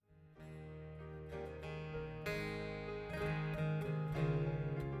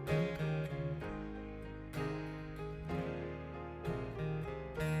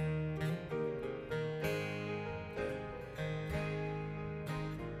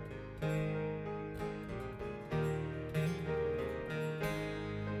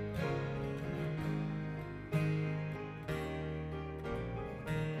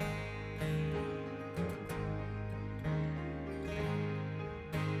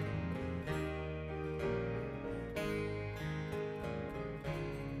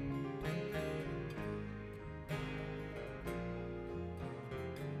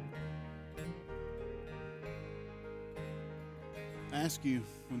ask you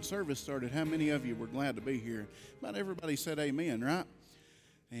when service started, how many of you were glad to be here? About everybody said amen, right?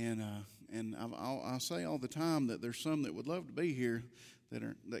 And I'll say all the time that there's some that would love to be here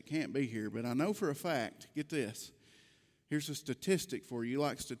that can't be here. But I know for a fact, get this, here's a statistic for you. You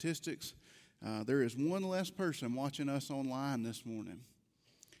like statistics? There is one less person watching us online this morning.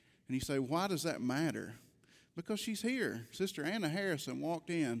 And you say, why does that matter? Because she's here. Sister Anna Harrison walked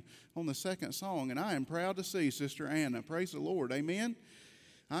in on the second song, and I am proud to see Sister Anna. Praise the Lord. Amen.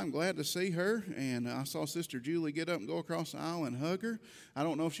 I'm glad to see her, and I saw Sister Julie get up and go across the aisle and hug her. I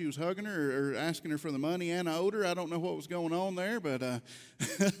don't know if she was hugging her or asking her for the money Anna owed her. I don't know what was going on there, but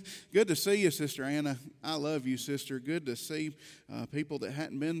good to see you, Sister Anna. I love you, sister. Good to see people that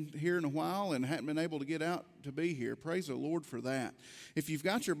hadn't been here in a while and hadn't been able to get out to be here. Praise the Lord for that. If you've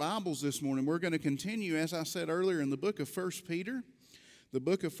got your Bibles this morning, we're going to continue, as I said earlier, in the book of 1 Peter. The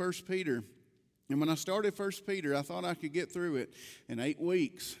book of 1 Peter. And when I started 1 Peter, I thought I could get through it in 8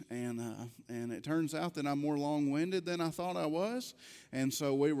 weeks. And it turns out that I'm more long-winded than I thought I was. And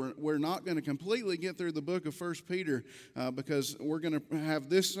so we're not going to completely get through the book of 1 Peter because we're going to have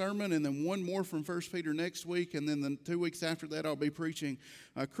this sermon and then one more from 1 Peter next week. And then the 2 weeks after that, I'll be preaching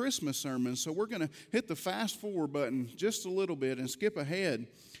a Christmas sermon. So we're going to hit the fast forward button just a little bit and skip ahead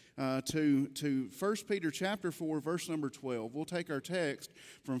to 1 Peter chapter 4, verse number 12. We'll take our text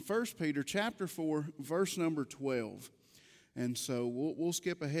from 1 Peter chapter 4, verse number 12. And so we'll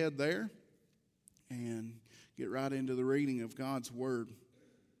skip ahead there and get right into the reading of God's Word.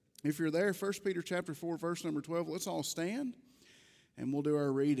 If you're there, 1 Peter chapter 4, verse number 12, let's all stand and we'll do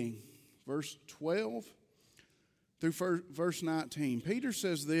our reading. Verse 12 through verse 19. Peter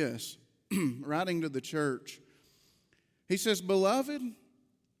says this, writing to the church. He says, "Beloved,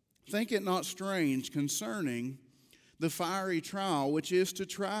 think it not strange concerning the fiery trial which is to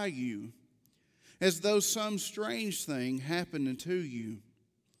try you, as though some strange thing happened unto you."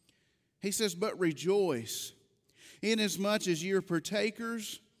 He says, "But rejoice, inasmuch as ye are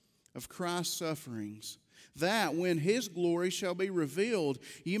partakers of Christ's sufferings, that when his glory shall be revealed,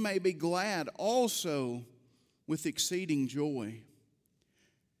 ye may be glad also with exceeding joy.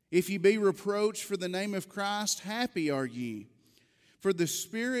 If ye be reproached for the name of Christ, happy are ye. For the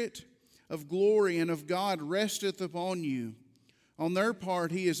Spirit of glory and of God resteth upon you. On their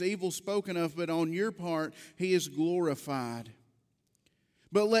part he is evil spoken of, but on your part he is glorified.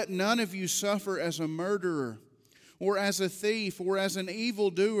 But let none of you suffer as a murderer, or as a thief, or as an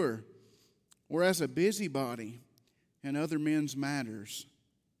evildoer, or as a busybody in other men's matters.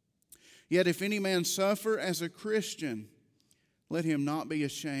 Yet if any man suffer as a Christian, let him not be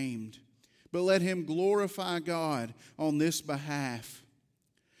ashamed, but let him glorify God on this behalf.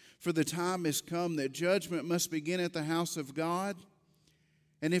 For the time is come that judgment must begin at the house of God.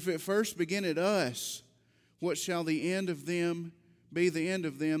 And if it first begin at us, what shall the end of them be, the end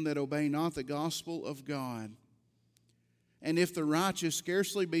of them that obey not the gospel of God? And if the righteous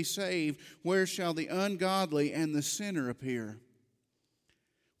scarcely be saved, where shall the ungodly and the sinner appear?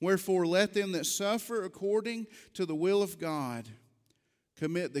 Wherefore let them that suffer according to the will of God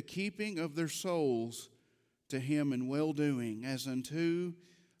commit the keeping of their souls to him in well-doing, as unto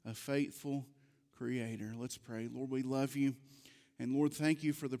a faithful Creator." Let's pray. Lord, we love you. And Lord, thank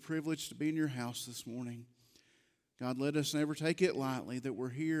you for the privilege to be in your house this morning. God, let us never take it lightly that we're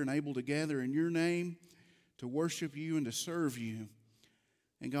here and able to gather in your name to worship you and to serve you.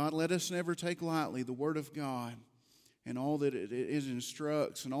 And God, let us never take lightly the word of God and all that it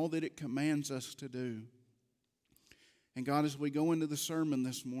instructs and all that it commands us to do. And God, as we go into the sermon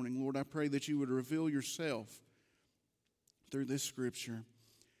this morning, Lord, I pray that you would reveal yourself through this scripture.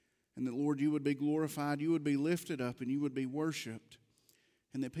 And that, Lord, you would be glorified, you would be lifted up, and you would be worshiped.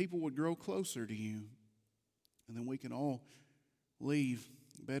 And that people would grow closer to you. And then we can all leave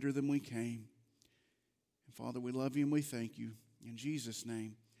better than we came. And Father, we love you and we thank you. In Jesus'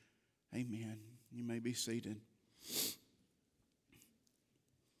 name, amen. You may be seated.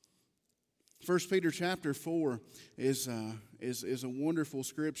 1 Peter chapter 4 is a wonderful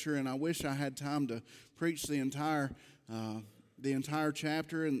scripture, and I wish I had time to preach the entire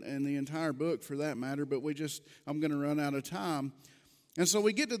chapter and the entire book for that matter, but I'm going to run out of time. And so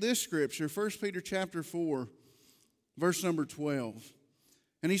we get to this scripture, 1 Peter chapter 4, verse number 12.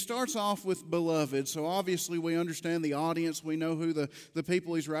 And he starts off with beloved, so obviously we understand the audience. We know who the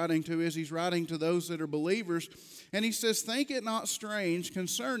people he's writing to is. He's writing to those that are believers. And he says, "Think it not strange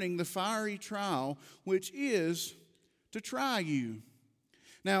concerning the fiery trial which is to try you."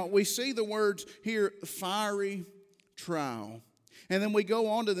 Now, we see the words here, fiery trial. And then we go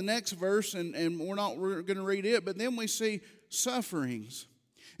on to the next verse, and we're going to read it, but then we see sufferings.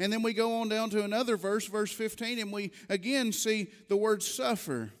 And then we go on down to another verse, verse 15, and we again see the word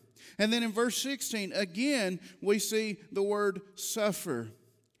suffer. And then in verse 16, again, we see the word suffer.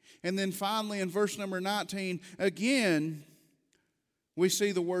 And then finally in verse number 19, again, we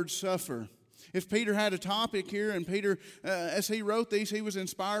see the word suffer. If Peter had a topic here, and Peter, as he wrote these, he was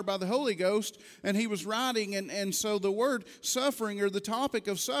inspired by the Holy Ghost, and he was writing, and so the word suffering, or the topic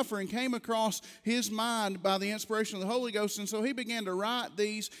of suffering, came across his mind by the inspiration of the Holy Ghost, and so he began to write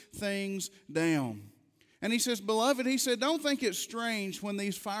these things down. And he says, beloved, he said, don't think it strange when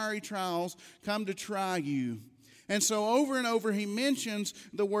these fiery trials come to try you. And so over and over he mentions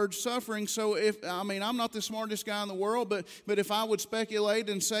the word suffering. So I'm not the smartest guy in the world, but if I would speculate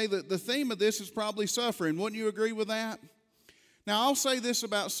and say that the theme of this is probably suffering, wouldn't you agree with that? Now I'll say this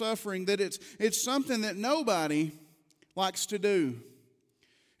about suffering, that it's something that nobody likes to do.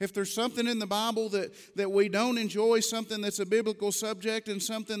 If there's something in the Bible that we don't enjoy, something that's a biblical subject and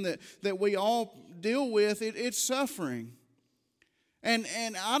something that we all deal with, it's suffering. And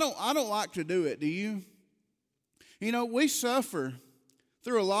I don't like to do it, do you? You know, we suffer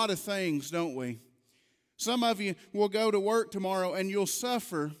through a lot of things, don't we? Some of you will go to work tomorrow and you'll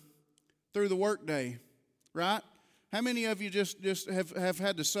suffer through the workday, right? How many of you just have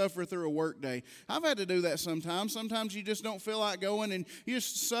had to suffer through a workday? I've had to do that sometimes. Sometimes you just don't feel like going and you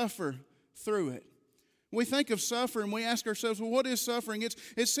just suffer through it. We think of suffering, we ask ourselves, well, what is suffering?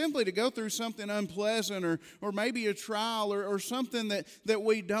 It's simply to go through something unpleasant or maybe a trial or something that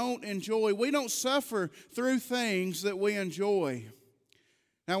we don't enjoy. We don't suffer through things that we enjoy.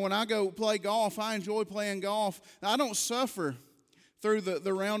 Now, when I go play golf, I enjoy playing golf. I don't suffer through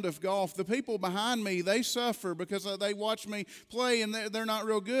the round of golf. The people behind me, they suffer because they watch me play and they're not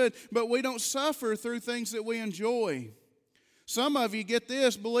real good. But we don't suffer through things that we enjoy. Some of you, get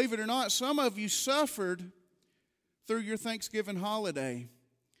this, believe it or not, some of you suffered through your Thanksgiving holiday.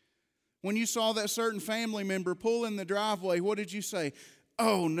 When you saw that certain family member pull in the driveway, what did you say?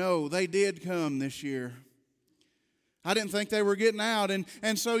 Oh no, they did come this year. I didn't think they were getting out.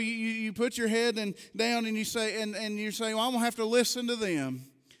 And so you put your head down and you say, and you say, well, I'm going to have to listen to them.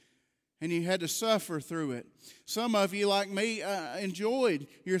 And you had to suffer through it. Some of you, like me, enjoyed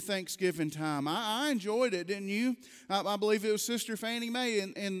your Thanksgiving time. I enjoyed it, didn't you? I believe it was Sister Fannie Mae,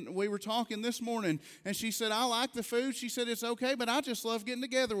 and we were talking this morning, and she said, I like the food. She said, it's okay, but I just love getting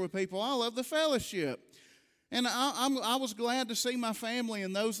together with people. I love the fellowship. And I was glad to see my family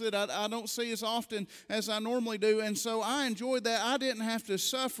and those that I don't see as often as I normally do. And so I enjoyed that. I didn't have to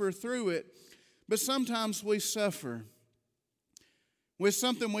suffer through it, but sometimes we suffer with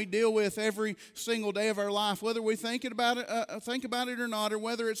something we deal with every single day of our life. Whether we think about it or not, or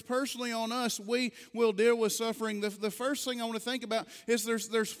whether it's personally on us, we will deal with suffering. The first thing I want to think about is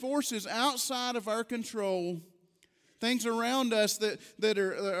there's forces outside of our control, things around us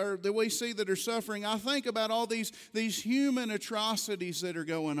that we see that are suffering. I think about all these human atrocities that are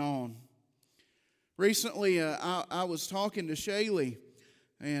going on. Recently, I was talking to Shaylee.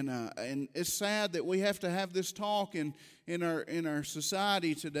 And it's sad that we have to have this talk in our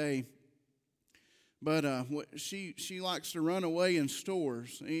society today. But she likes to run away in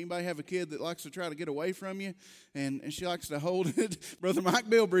stores. Anybody have a kid that likes to try to get away from you? And she likes to hold it. Brother Mike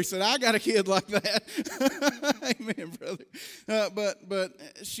Bilbrey said, I got a kid like that. Amen, brother. But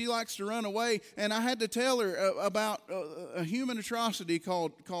she likes to run away. And I had to tell her about a human atrocity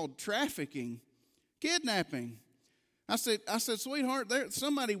called trafficking, kidnapping. I said, sweetheart,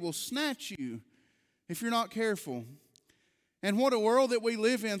 somebody will snatch you if you're not careful. And what a world that we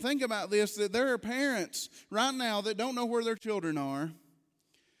live in. Think about this, that there are parents right now that don't know where their children are,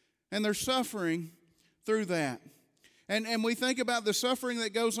 and they're suffering through that. And we think about the suffering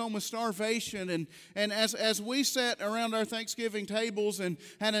that goes on with starvation. And as we sat around our Thanksgiving tables and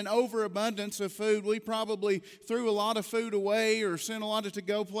had an overabundance of food, we probably threw a lot of food away or sent a lot of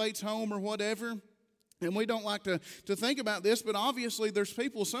to-go plates home or whatever. And we don't like to think about this, but obviously there's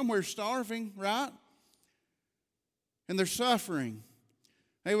people somewhere starving, right? And they're suffering.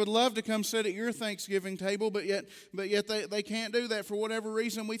 They would love to come sit at your Thanksgiving table, but yet they can't do that for whatever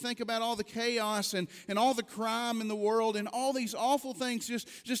reason. We think about all the chaos and all the crime in the world and all these awful things,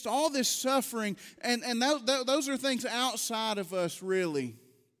 just all this suffering. And those are things outside of us, really.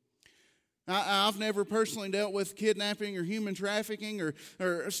 I've never personally dealt with kidnapping or human trafficking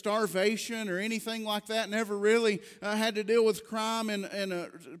or starvation or anything like that. Never really had to deal with crime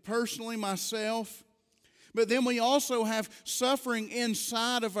personally myself. But then we also have suffering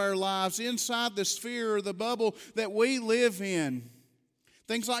inside of our lives, inside the sphere or the bubble that we live in.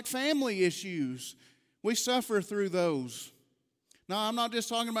 Things like family issues. We suffer through those. No, I'm not just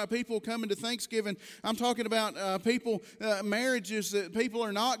talking about people coming to Thanksgiving. I'm talking about marriages that people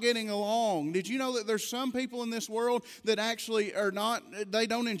are not getting along. Did you know that there's some people in this world that actually they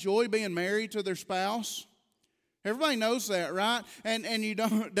don't enjoy being married to their spouse? Everybody knows that, right? And you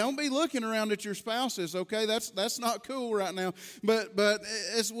don't be looking around at your spouses, okay? That's not cool right now. But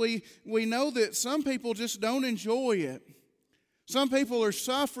as we know that some people just don't enjoy it. Some people are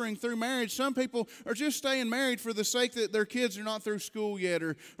suffering through marriage. Some people are just staying married for the sake that their kids are not through school yet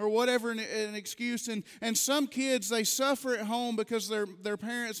or whatever an excuse. And some kids, they suffer at home because their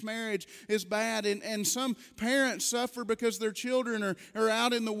parents' marriage is bad. And some parents suffer because their children are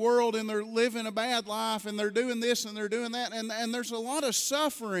out in the world and they're living a bad life and they're doing this and they're doing that. And there's a lot of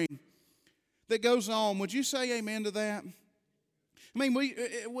suffering that goes on. Would you say amen to that? I mean,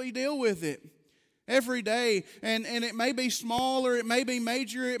 we deal with it every day, and it may be small or it may be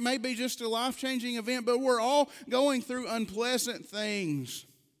major, it may be just a life-changing event, but we're all going through unpleasant things.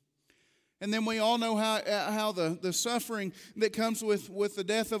 And then we all know how the suffering that comes with the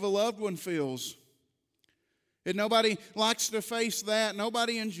death of a loved one feels. And nobody likes to face that.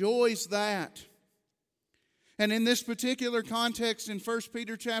 Nobody enjoys that. And in this particular context in 1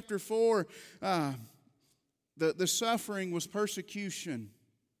 Peter chapter 4, the suffering was persecution.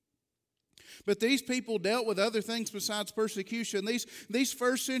 But these people dealt with other things besides persecution. These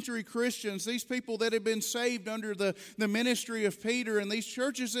first century Christians, these people that had been saved under the ministry of Peter and these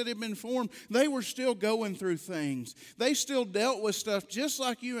churches that had been formed, they were still going through things. They still dealt with stuff just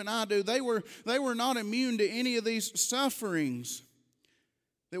like you and I do. They were not immune to any of these sufferings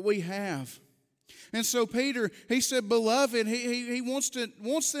that we have. And so Peter, he said, beloved, he wants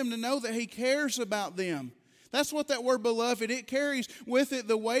them to know that he cares about them. That's what that word beloved, it carries with it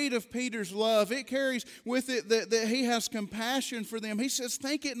the weight of Peter's love. It carries with it that he has compassion for them. He says,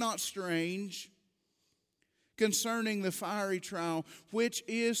 think it not strange concerning the fiery trial, which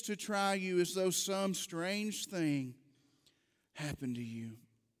is to try you as though some strange thing happened to you.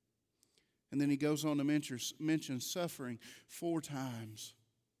 And then he goes on to mention suffering 4 times.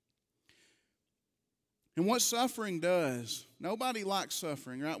 And what suffering does, nobody likes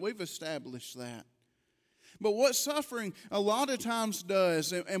suffering, right? We've established that. But what suffering a lot of times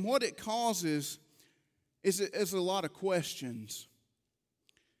does, and what it causes, is a lot of questions.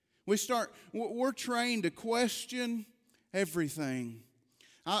 We're trained to question everything.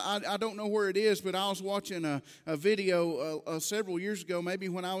 I don't know where it is, but I was watching a video several years ago, maybe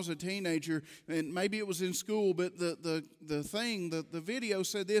when I was a teenager, and maybe it was in school, but the video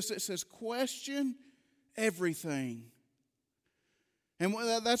said this, it says, question everything. And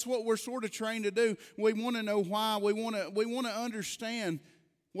that's what we're sort of trained to do. We want to know why. We want to understand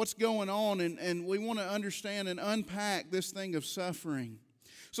what's going on, and we want to understand and unpack this thing of suffering.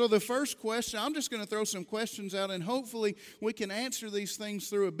 So the first question, I'm just going to throw some questions out, and hopefully we can answer these things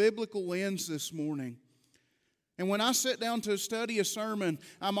through a biblical lens this morning. And when I sit down to study a sermon,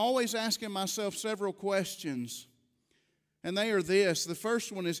 I'm always asking myself several questions. And they are this. The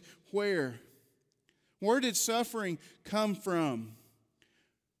first one is where? Where did suffering come from?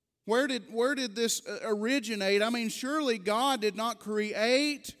 Where did this originate? I mean, surely God did not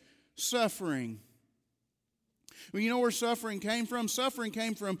create suffering. Well, you know where suffering came from? Suffering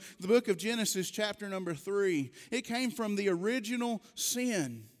came from the book of Genesis, chapter number 3. It came from the original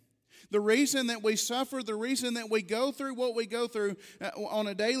sin. The reason that we suffer, the reason that we go through what we go through on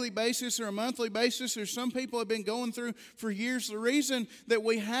a daily basis or a monthly basis, or some people have been going through for years, the reason that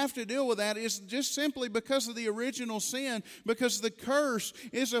we have to deal with that is just simply because of the original sin, because the curse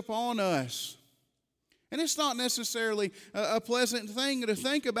is upon us. And it's not necessarily a pleasant thing to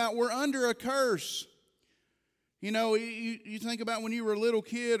think about. We're under a curse. You know, you think about when you were a little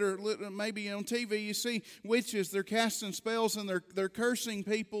kid, or maybe on TV you see witches, they're casting spells and they're cursing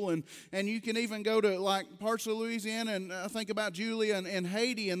people, and you can even go to like parts of Louisiana and think about Julia and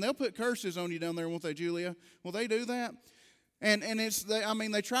Haiti, and they'll put curses on you down there, won't they, Julia? Will they do that? And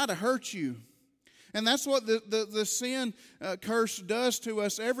they try to hurt you. And that's what the sin curse does to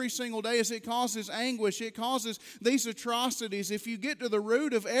us every single day, is it causes anguish. It causes these atrocities. If you get to the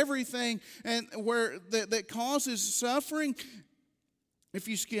root of everything and where that causes suffering, if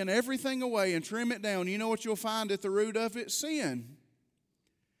you skin everything away and trim it down, you know what you'll find at the root of it? Sin.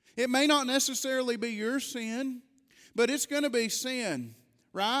 It may not necessarily be your sin, but it's going to be sin,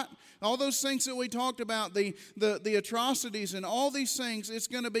 right? All those things that we talked about, the atrocities and all these things, it's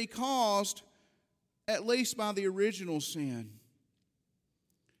going to be caused at least by the original sin.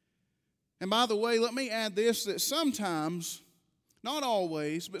 And by the way, let me add this, that sometimes, not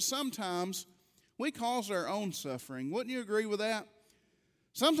always, but sometimes we cause our own suffering. Wouldn't you agree with that?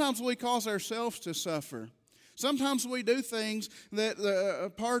 Sometimes we cause ourselves to suffer. Sometimes we do things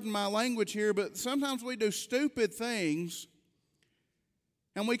that, pardon my language here, but sometimes we do stupid things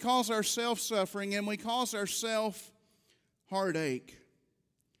and we cause ourselves suffering and we cause ourselves heartache.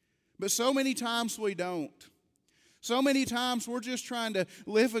 But so many times we don't. So many times we're just trying to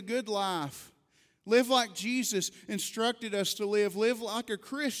live a good life, live like Jesus instructed us to live like a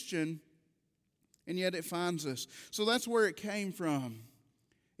Christian, and yet it finds us. So that's where it came from.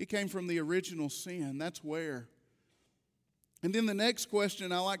 It came from the original sin. That's where. And then the next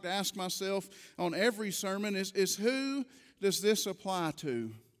question I like to ask myself on every sermon is who does this apply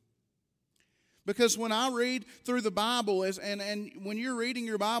to? Because when I read through the Bible, and when you're reading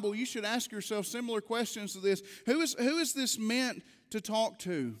your Bible, you should ask yourself similar questions to this. Who is this meant to talk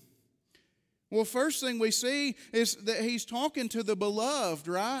to? Well, first thing we see is that he's talking to the beloved,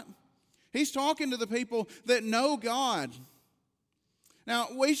 right? He's talking to the people that know God. Now,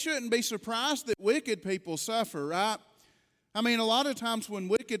 we shouldn't be surprised that wicked people suffer, right? I mean, a lot of times when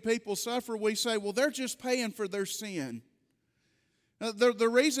wicked people suffer, we say, well, they're just paying for their sin. The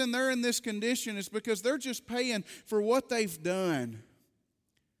reason they're in this condition is because they're just paying for what they've done.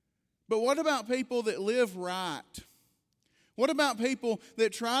 But what about people that live right? What about people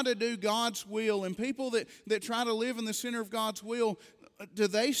that try to do God's will and people that try to live in the center of God's will? Do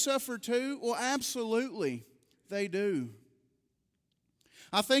they suffer too? Well, absolutely, they do.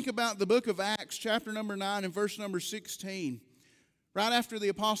 I think about the book of Acts, chapter number 9 and verse number 16. Right after the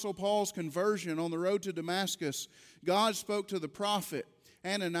Apostle Paul's conversion on the road to Damascus, God spoke to the prophet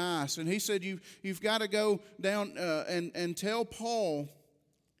Ananias, and he said, you've got to go down and tell Paul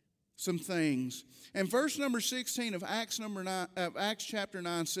some things. And verse number 16 of Acts chapter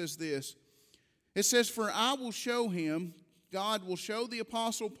 9 says this. It says, for I will show him, God will show the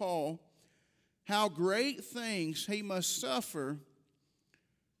Apostle Paul, how great things he must suffer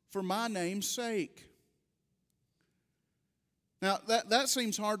for my name's sake. Now, that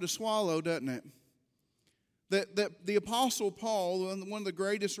seems hard to swallow, doesn't it? That the Apostle Paul, one of the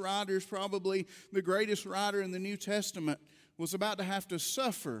greatest writers, probably the greatest writer in the New Testament, was about to have to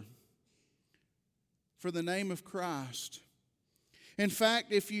suffer for the name of Christ. In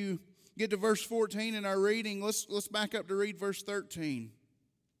fact, if you get to verse 14 in our reading, let's back up to read verse 13.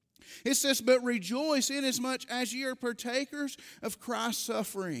 It says, but rejoice inasmuch as ye are partakers of Christ's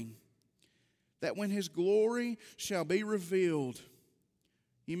suffering, that when his glory shall be revealed,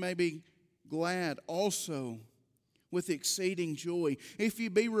 ye may be glad also with exceeding joy. If ye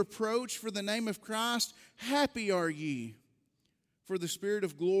be reproached for the name of Christ, happy are ye, for the Spirit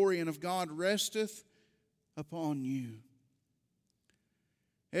of glory and of God resteth upon you.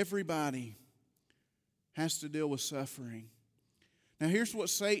 Everybody has to deal with suffering. Now here's what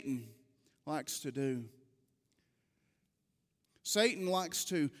Satan likes to do. Satan likes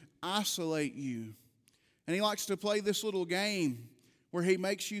to isolate you. And he likes to play this little game where he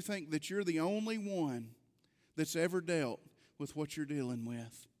makes you think that you're the only one that's ever dealt with what you're dealing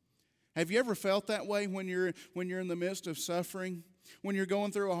with. Have you ever felt that way when you're in the midst of suffering? When you're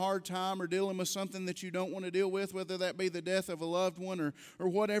going through a hard time or dealing with something that you don't want to deal with, whether that be the death of a loved one or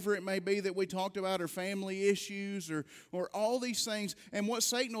whatever it may be that we talked about, or family issues or all these things. And what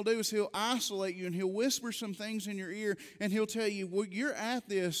Satan will do is he'll isolate you and he'll whisper some things in your ear and he'll tell you, well, you're at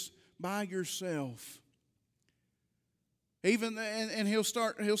this by yourself. And he'll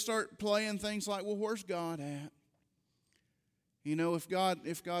start playing things like, well, where's God at? You know, if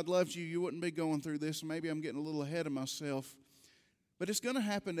God loves you, you wouldn't be going through this. Maybe I'm getting a little ahead of myself. But it's going to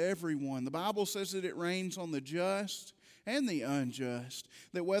happen to everyone. The Bible says that it rains on the just and the unjust.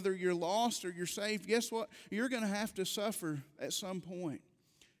 That whether you're lost or you're saved, guess what? You're going to have to suffer at some point.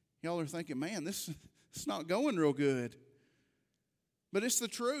 Y'all are thinking, man, this is not going real good. But it's the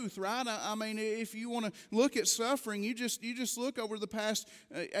truth, right? I mean, if you want to look at suffering, you just look over the past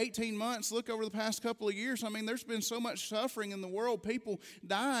 18 months, look over the past couple of years. I mean, there's been so much suffering in the world, people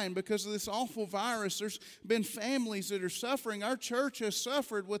dying because of this awful virus. There's been families that are suffering. Our church has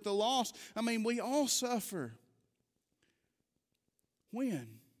suffered with the loss. I mean, we all suffer. When?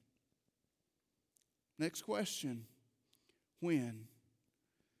 Next question. When?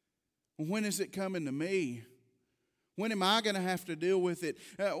 When is it coming to me? When am I going to have to deal with it?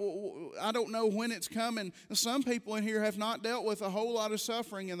 I don't know when it's coming. Some people in here have not dealt with a whole lot of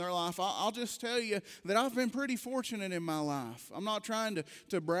suffering in their life. I'll just tell you that I've been pretty fortunate in my life. I'm not trying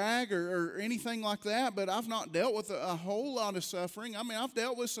to brag or anything like that, but I've not dealt with a whole lot of suffering. I mean, I've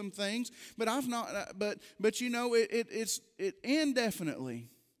dealt with some things, but I've not. But you know, it's indefinitely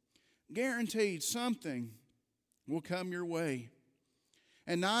guaranteed something will come your way,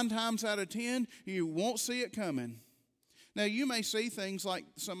 and 9 times out of 10, you won't see it coming. Now, you may see things like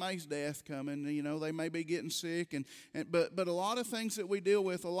somebody's death coming. They may be getting sick, but a lot of things that we deal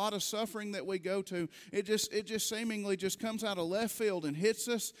with, a lot of suffering that we go to, it just seemingly just comes out of left field and hits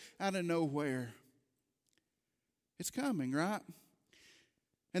us out of nowhere. It's coming, right?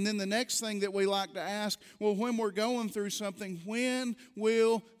 And then the next thing that we like to ask, well, when we're going through something, when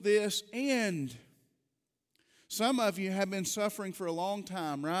will this end? Some of you have been suffering for a long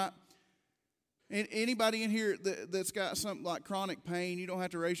time, right? Anybody in here that's got something like chronic pain, you don't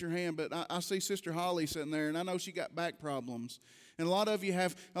have to raise your hand, but I see Sister Holly sitting there, and I know she got back problems. And a lot of you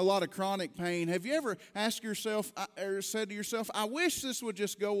have a lot of chronic pain. Have you ever asked yourself or said to yourself, I wish this would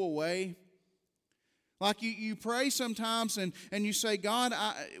just go away? Like you pray sometimes and you say, God,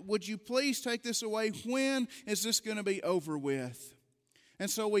 would you please take this away? When is this going to be over with? And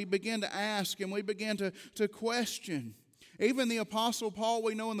so we begin to ask and we begin to question. Even the Apostle Paul,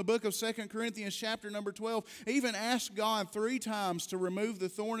 we know in the book of 2 Corinthians chapter number 12, even asked God 3 times to remove the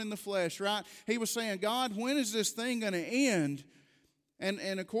thorn in the flesh, right? He was saying, God, when is this thing going to end?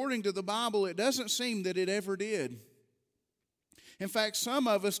 And according to the Bible, it doesn't seem that it ever did. In fact, some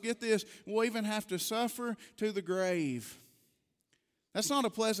of us, get this, we'll even have to suffer to the grave. That's not a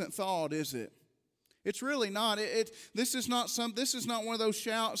pleasant thought, is it? It's really not. This is not one of those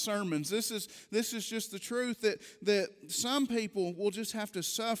shout sermons. This is just the truth that some people will just have to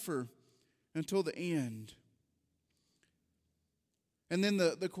suffer until the end. And then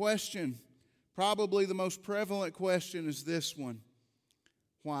the question, probably the most prevalent question, is this one: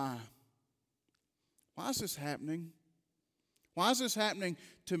 why? Why is this happening? Why is this happening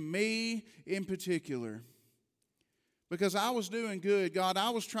to me in particular? Because I was doing good, God. I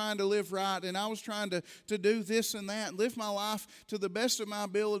was trying to live right, and I was trying to do this and that, live my life to the best of my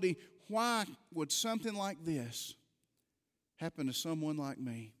ability. Why would something like this happen to someone like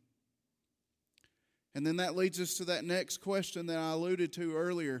me? And then that leads us to that next question that I alluded to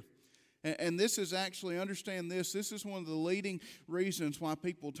earlier. And this is actually, understand this is one of the leading reasons why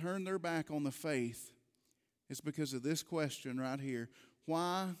people turn their back on the faith. It's because of this question right here.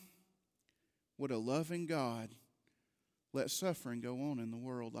 Why would a loving God let suffering go on in the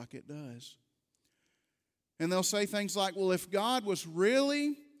world like it does? And they'll say things like, well, if God was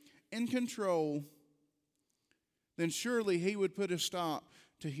really in control, then surely He would put a stop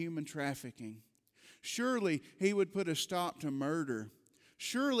to human trafficking. Surely He would put a stop to murder.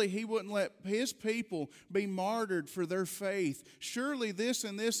 Surely He wouldn't let His people be martyred for their faith. Surely this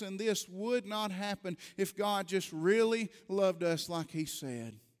and this and this would not happen if God just really loved us like He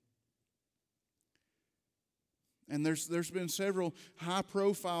said. And there's been several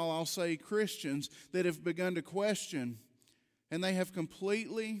high-profile, I'll say, Christians that have begun to question, and they have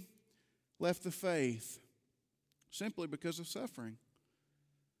completely left the faith simply because of suffering.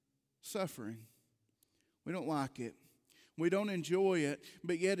 Suffering. We don't like it. We don't enjoy it,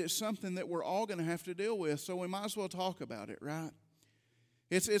 but yet it's something that we're all going to have to deal with, so we might as well talk about it, right?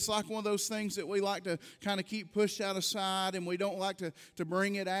 It's like one of those things that we like to kind of keep pushed out aside, and we don't like to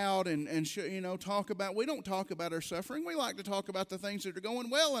bring it out and talk about. We don't talk about our suffering. We like to talk about the things that are going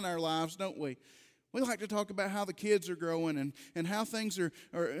well in our lives, don't we? We like to talk about how the kids are growing and how things are,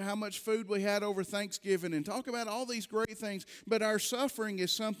 or how much food we had over Thanksgiving, and talk about all these great things. But our suffering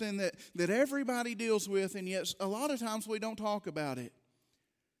is something that everybody deals with, and yet a lot of times we don't talk about it.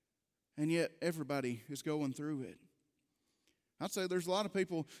 And yet everybody is going through it. I'd say there's a lot of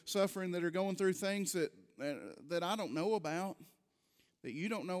people suffering that are going through things that I don't know about, that you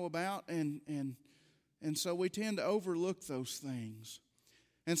don't know about, and so we tend to overlook those things.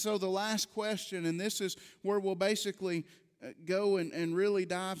 And so the last question, and this is where we'll basically go and really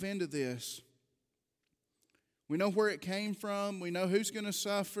dive into this. We know where it came from. We know who's going to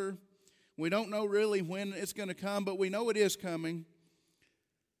suffer. We don't know really when it's going to come, but we know it is coming.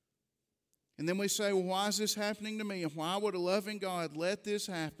 And then we say, well, why is this happening to me? And why would a loving God let this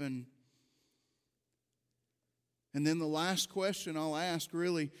happen? And then the last question I'll ask,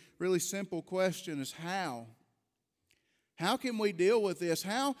 really simple question, is how? How can we deal with this?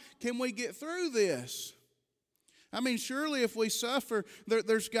 How can we get through this? I mean, surely if we suffer,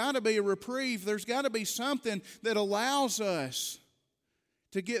 there's got to be a reprieve. There's got to be something that allows us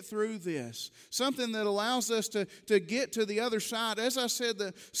to get through this. Something that allows us to get to the other side. As I said,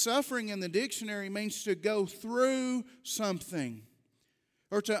 the suffering in the dictionary means to go through something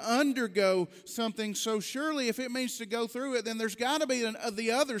or to undergo something. So surely if it means to go through it, then there's got to be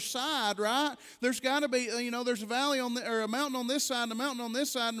the other side, right? There's got to be, there's a valley or a mountain on this side and a mountain on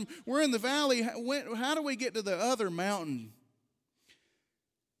this side, and we're in the valley. How do we get to the other mountain?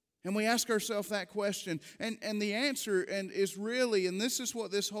 And we ask ourselves that question. And the answer is really, and this is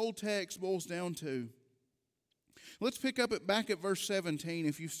what this whole text boils down to. Let's pick up back at verse 17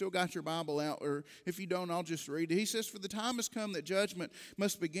 if you've still got your Bible out, or if you don't, I'll just read it. He says, "For the time has come that judgment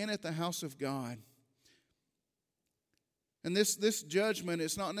must begin at the house of God." And this judgment,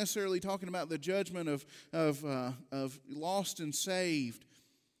 it's not necessarily talking about the judgment of lost and saved,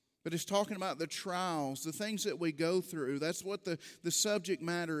 but it's talking about the trials, the things that we go through. That's what the subject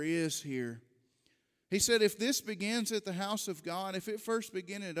matter is here. He said, if this begins at the house of God, if it first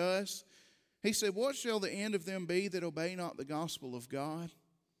begin at us, he said, what shall the end of them be that obey not the gospel of God?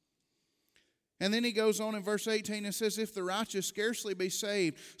 And then he goes on in verse 18 and says, if the righteous scarcely be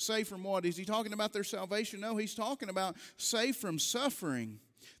saved, saved from what? Is he talking about their salvation? No, he's talking about saved from suffering.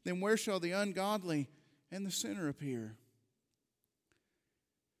 Then where shall the ungodly and the sinner appear?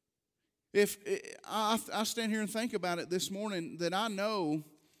 If I stand here and think about it this morning, that I know,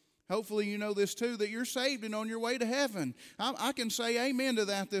 hopefully you know this too, that you're saved and on your way to heaven. I can say amen to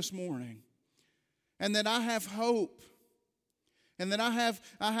that this morning. And that I have hope. And that I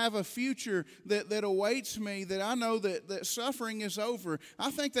have a future that awaits me, that I know that suffering is over. I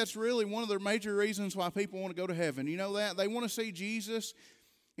think that's really one of the major reasons why people want to go to heaven. You know that? They want to see Jesus.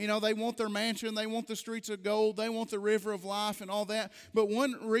 You know, they want their mansion, they want the streets of gold, they want the river of life and all that. But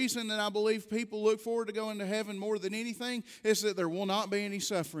one reason that I believe people look forward to going to heaven more than anything is that there will not be any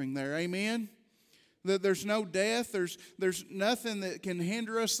suffering there. Amen? That there's no death, there's nothing that can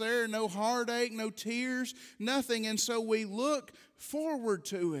hinder us there, no heartache, no tears, nothing. And so we look forward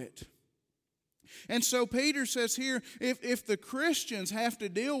to it. And so Peter says here, if the Christians have to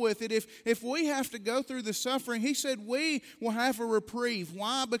deal with it, if we have to go through the suffering, he said we will have a reprieve.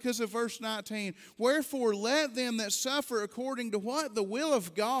 Why? Because of verse 19. Wherefore let them that suffer according to what? The will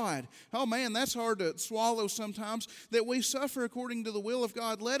of God. Oh man, that's hard to swallow sometimes, that we suffer according to the will of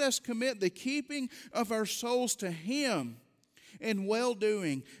God. Let us commit the keeping of our souls to Him in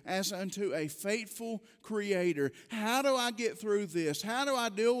well-doing as unto a faithful Creator. How do I get through this? How do I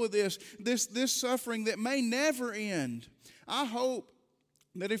deal with this suffering that may never end? I hope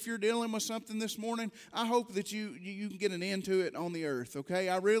that if you're dealing with something this morning, I hope that you can get an end to it on the earth, okay?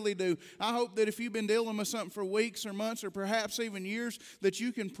 I really do. I hope that if you've been dealing with something for weeks or months or perhaps even years, that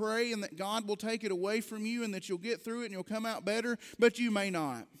you can pray and that God will take it away from you and that you'll get through it and you'll come out better, but you may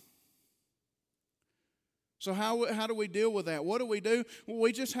not. So how do we deal with that? What do we do? Well,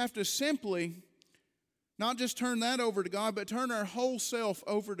 we just have to simply not just turn that over to God, but turn our whole self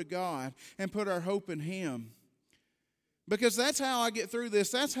over to God and put our hope in Him. Because that's how I get through this.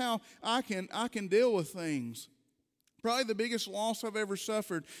 That's how I can deal with things. Probably the biggest loss I've ever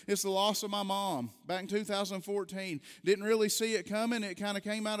suffered is the loss of my mom back in 2014. Didn't really see it coming. It kind of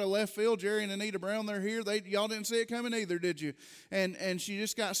came out of left field. Jerry and Anita Brown, they're here. Y'all didn't see it coming either, did you? And she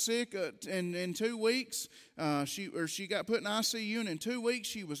just got sick in 2 weeks. She got put in ICU, and in 2 weeks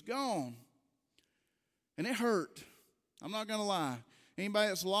she was gone. And it hurt. I'm not going to lie. Anybody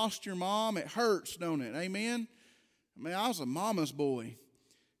that's lost your mom, it hurts, don't it? Amen? I mean, I was a mama's boy.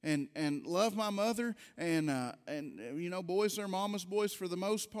 And love my mother, and you know, boys are mama's boys for the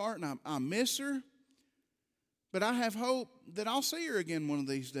most part, and I miss her, but I have hope that I'll see her again one of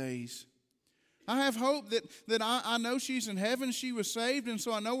these days. I have hope that I know she's in heaven. She was saved, and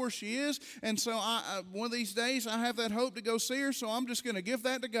so I know where she is, and so one of these days I have that hope to go see her, so I'm just going to give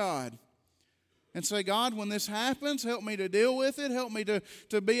that to God. And say, God, when this happens, help me to deal with it. Help me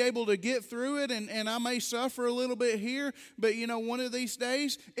to be able to get through it. And I may suffer a little bit here, but you know, one of these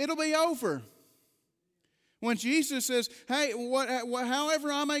days, it'll be over. When Jesus says, hey,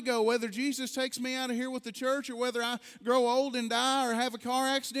 however I may go, whether Jesus takes me out of here with the church or whether I grow old and die or have a car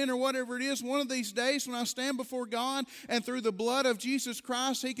accident or whatever it is, one of these days when I stand before God and through the blood of Jesus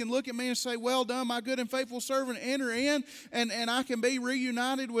Christ, He can look at me and say, well done, my good and faithful servant, enter in, and I can be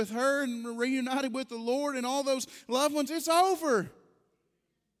reunited with her and reunited with the Lord and all those loved ones. It's over.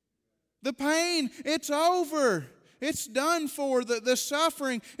 The pain, it's over. It's done for. The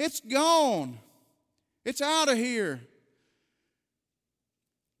suffering, it's gone. It's out of here.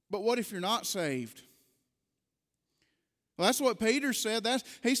 But what if you're not saved? Well, that's what Peter said.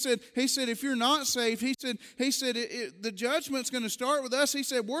 He said if you're not saved, he said the judgment's going to start with us. He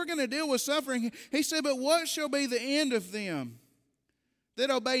said we're going to deal with suffering. He said, but what shall be the end of them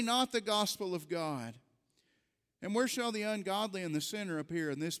that obey not the gospel of God? And where shall the ungodly and the sinner appear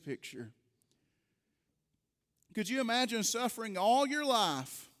in this picture? Could you imagine suffering all your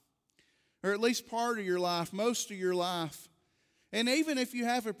life? Or at least part of your life, most of your life. And even if you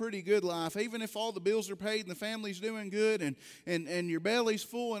have a pretty good life, even if all the bills are paid and the family's doing good and your belly's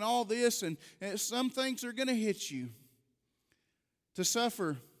full and all this, and some things are going to hit you. To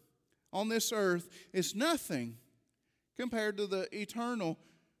suffer on this earth is nothing compared to the eternal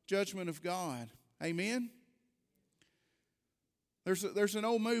judgment of God. Amen? There's an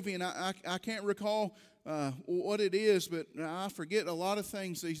old movie, and I can't recall what it is, but I forget a lot of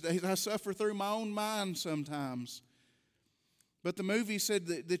things these days. I suffer through my own mind sometimes. But the movie said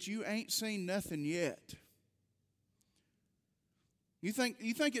that you ain't seen nothing yet. You think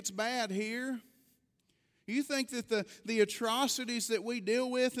it's bad here? You think that the atrocities that we deal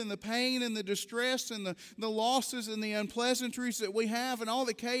with and the pain and the distress and the losses and the unpleasantries that we have and all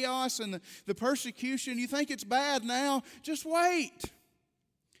the chaos and the persecution, you think it's bad now? Just wait.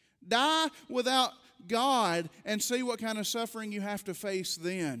 Die without God and see what kind of suffering you have to face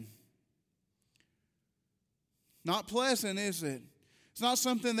then. Not pleasant, is it? It's not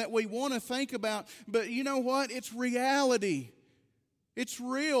something that we want to think about, but you know what? It's reality. It's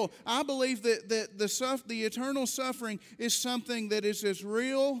real. I believe that the eternal suffering is something that is as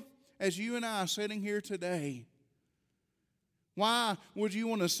real as you and I sitting here today. Why would you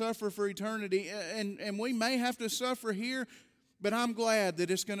want to suffer for eternity? And we may have to suffer here, but I'm glad that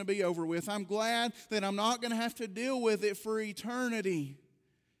it's going to be over with. I'm glad that I'm not going to have to deal with it for eternity.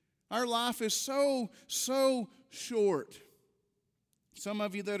 Our life is so short. Some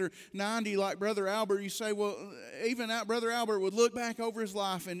of you that are 90 like Brother Albert, you say, well, even Brother Albert would look back over his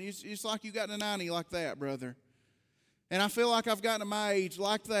life and it's like you got to 90 like that, brother. And I feel like I've gotten to my age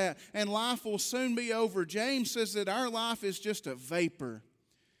like that. And life will soon be over. James says that our life is just a vapor.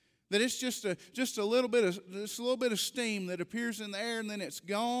 That it's just a little bit of steam that appears in the air and then it's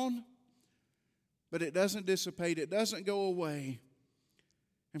gone. But it doesn't dissipate. It doesn't go away.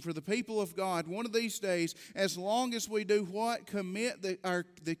 And for the people of God, one of these days, as long as we do what? Commit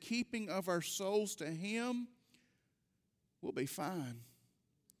the keeping of our souls to Him, we'll be fine.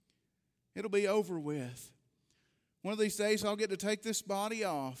 It'll be over with. One of these days, I'll get to take this body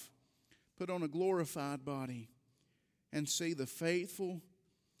off, put on a glorified body, and see the faithful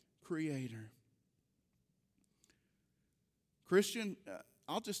Creator. Christian,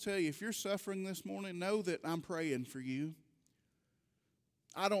 I'll just tell you, if you're suffering this morning, know that I'm praying for you.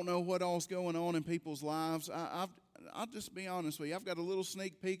 I don't know what all's going on in people's lives. I'll just be honest with you. I've got a little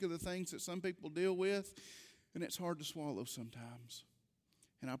sneak peek of the things that some people deal with, and it's hard to swallow sometimes.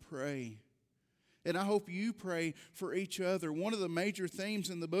 And I pray. And I hope you pray for each other. One of the major themes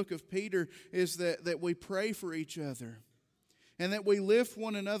in the book of Peter is that we pray for each other and that we lift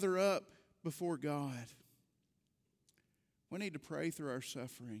one another up before God. We need to pray through our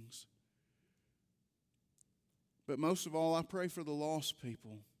sufferings. But most of all, I pray for the lost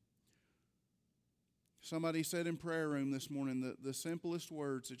people. Somebody said in prayer room this morning the simplest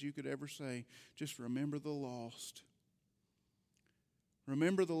words that you could ever say, just remember the lost.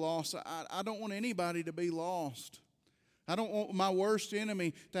 Remember the lost. I don't want anybody to be lost. I don't want my worst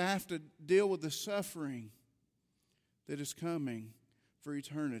enemy to have to deal with the suffering that is coming for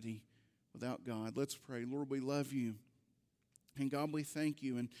eternity without God. Let's pray. Lord, we love you. And God, we thank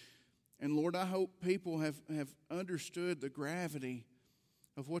you. And Lord, I hope people have understood the gravity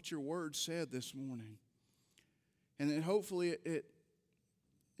of what your word said this morning. And that hopefully it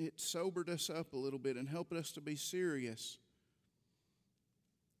sobered us up a little bit and helped us to be serious.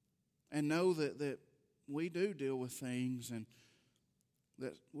 And know that we do deal with things and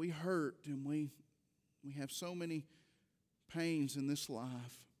that we hurt and we have so many pains in this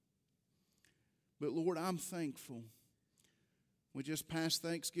life. But Lord, I'm thankful. We just passed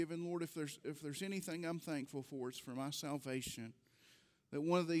Thanksgiving, Lord. If there's anything I'm thankful for, it's for my salvation. That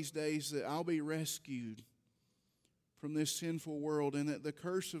one of these days that I'll be rescued from this sinful world and that the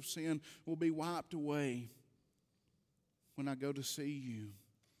curse of sin will be wiped away when I go to see you.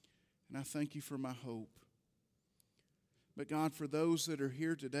 And I thank you for my hope. But God, for those that are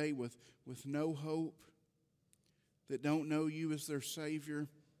here today with no hope, that don't know you as their Savior,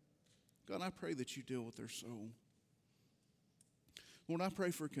 God, I pray that you deal with their soul. Lord, I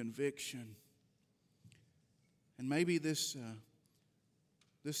pray for conviction. And maybe this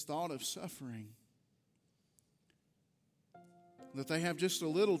thought of suffering that they have just a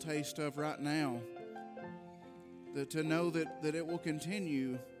little taste of right now, that to know that it will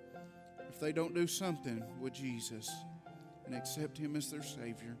continue if they don't do something with Jesus and accept Him as their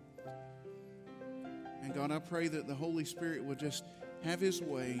Savior. And God, I pray that the Holy Spirit will just have His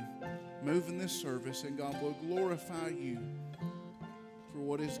way, move in this service, and God will glorify you for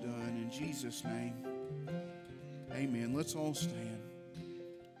what is done. In Jesus' name, amen. Let's all stand.